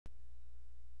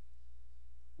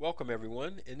Welcome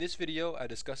everyone. In this video I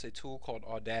discuss a tool called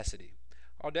Audacity.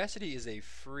 Audacity is a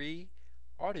free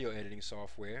audio editing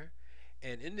software,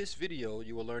 and in this video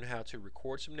you will learn how to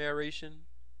record some narration,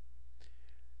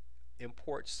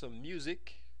 import some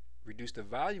music, reduce the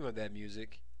volume of that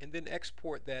music, and then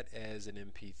export that as an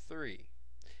MP3.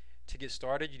 To get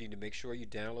started, you need to make sure you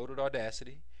downloaded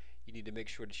Audacity. You need to make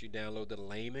sure that you download the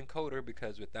lame encoder,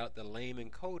 because without the lame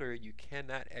encoder you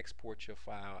cannot export your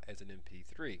file as an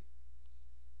MP3.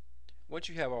 Once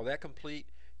you have all that complete,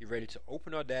 you're ready to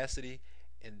open Audacity,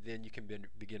 and then you can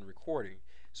begin recording.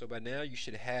 So by now you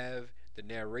should have the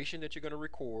narration that you're going to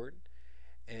record,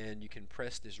 and you can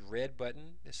press this red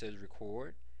button that says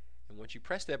record, and once you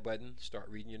press that button, start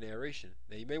reading your narration.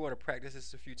 Now you may want to practice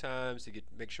this a few times to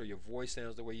make sure your voice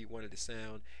sounds the way you want it to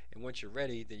sound, and once you're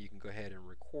ready, then you can go ahead and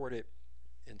record it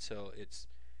until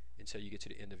you get to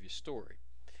the end of your story.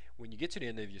 When you get to the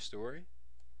end of your story,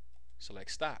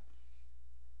 select stop.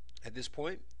 At this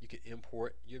point, you can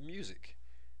import your music.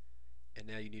 And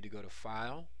now you need to go to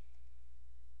File,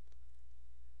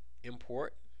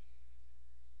 Import,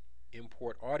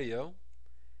 Import Audio,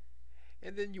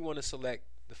 and then you want to select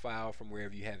the file from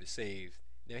wherever you have it saved.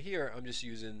 Now here, I'm just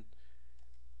using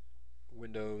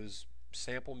Windows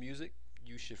sample music.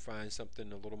 You should find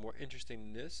something a little more interesting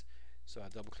than this. So I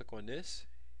double click on this,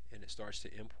 and it starts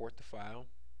to import the file.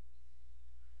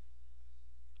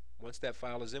 Once that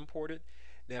file is imported,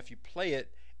 now if you play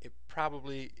it, it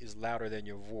probably is louder than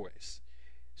your voice.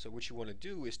 So what you want to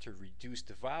do is to reduce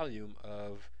the volume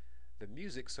of the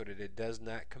music so that it does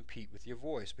not compete with your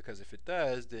voice, because if it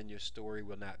does, then your story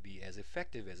will not be as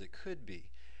effective as it could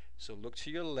be. So look to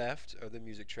your left of the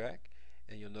music track,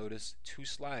 and you'll notice two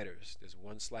sliders. There's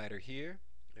one slider here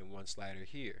and one slider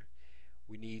here.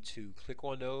 We need to click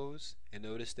on those, and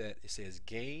notice that it says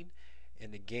gain,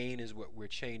 and the gain is what we're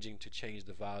changing to change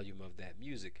the volume of that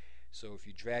music. So if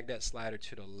you drag that slider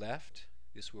to the left,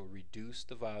 this will reduce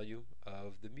the volume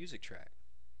of the music track.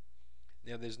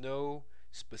 Now there's no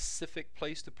specific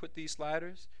place to put these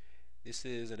sliders. This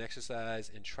is an exercise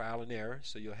in trial and error,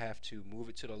 so you'll have to move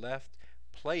it to the left,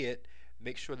 play it,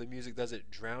 make sure the music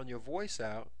doesn't drown your voice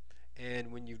out,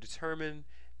 and when you've determined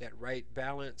that right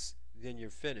balance, then you're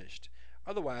finished.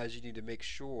 Otherwise, you need to make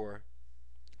sure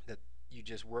that you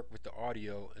just work with the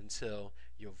audio until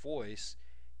your voice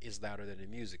is louder than the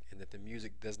music, and that the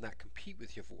music does not compete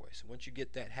with your voice. Once you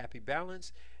get that happy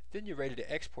balance, then you're ready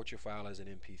to export your file as an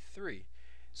MP3.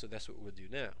 So that's what we'll do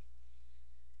now.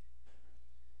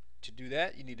 To do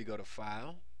that, you need to go to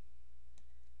File.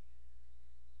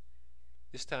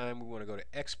 This time we want to go to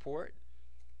Export.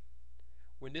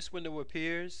 When this window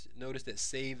appears, notice that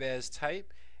Save As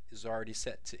Type is already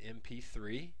set to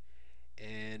MP3,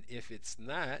 and if it's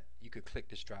not, you could click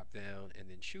this drop down and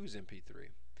then choose MP3.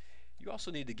 You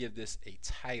also need to give this a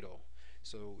title,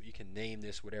 so you can name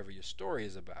this whatever your story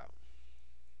is about.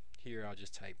 Here I'll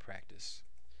just type practice.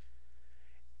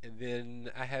 And then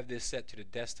I have this set to the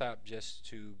desktop just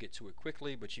to get to it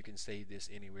quickly, but you can save this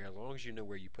anywhere as long as you know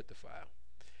where you put the file.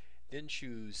 Then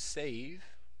choose Save,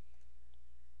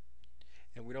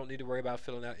 and we don't need to worry about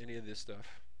filling out any of this stuff.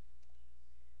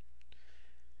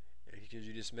 It gives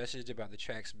you this message about the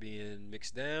tracks being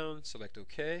mixed down. Select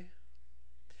OK.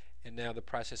 And now the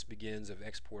process begins of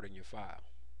exporting your file.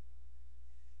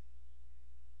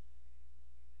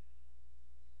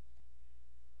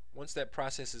 Once that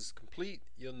process is complete,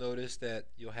 you'll notice that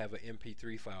you'll have an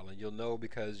MP3 file, and you'll know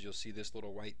because you'll see this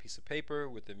little white piece of paper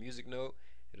with the music note.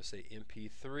 It'll say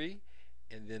MP3,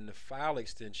 and then the file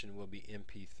extension will be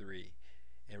MP3.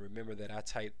 And remember that I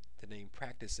typed the name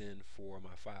practice in for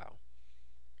my file.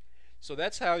 So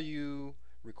that's how you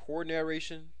record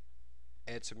narration,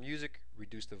 add some music,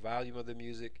 reduce the volume of the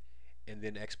music, and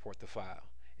then export the file.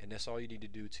 And that's all you need to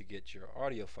do to get your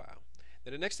audio file.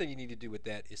 Now the next thing you need to do with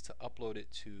that is to upload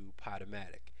it to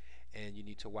Podomatic. And you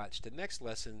need to watch the next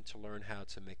lesson to learn how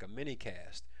to make a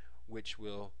minicast, which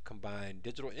will combine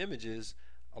digital images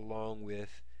along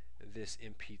with this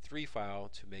MP3 file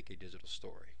to make a digital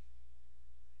story.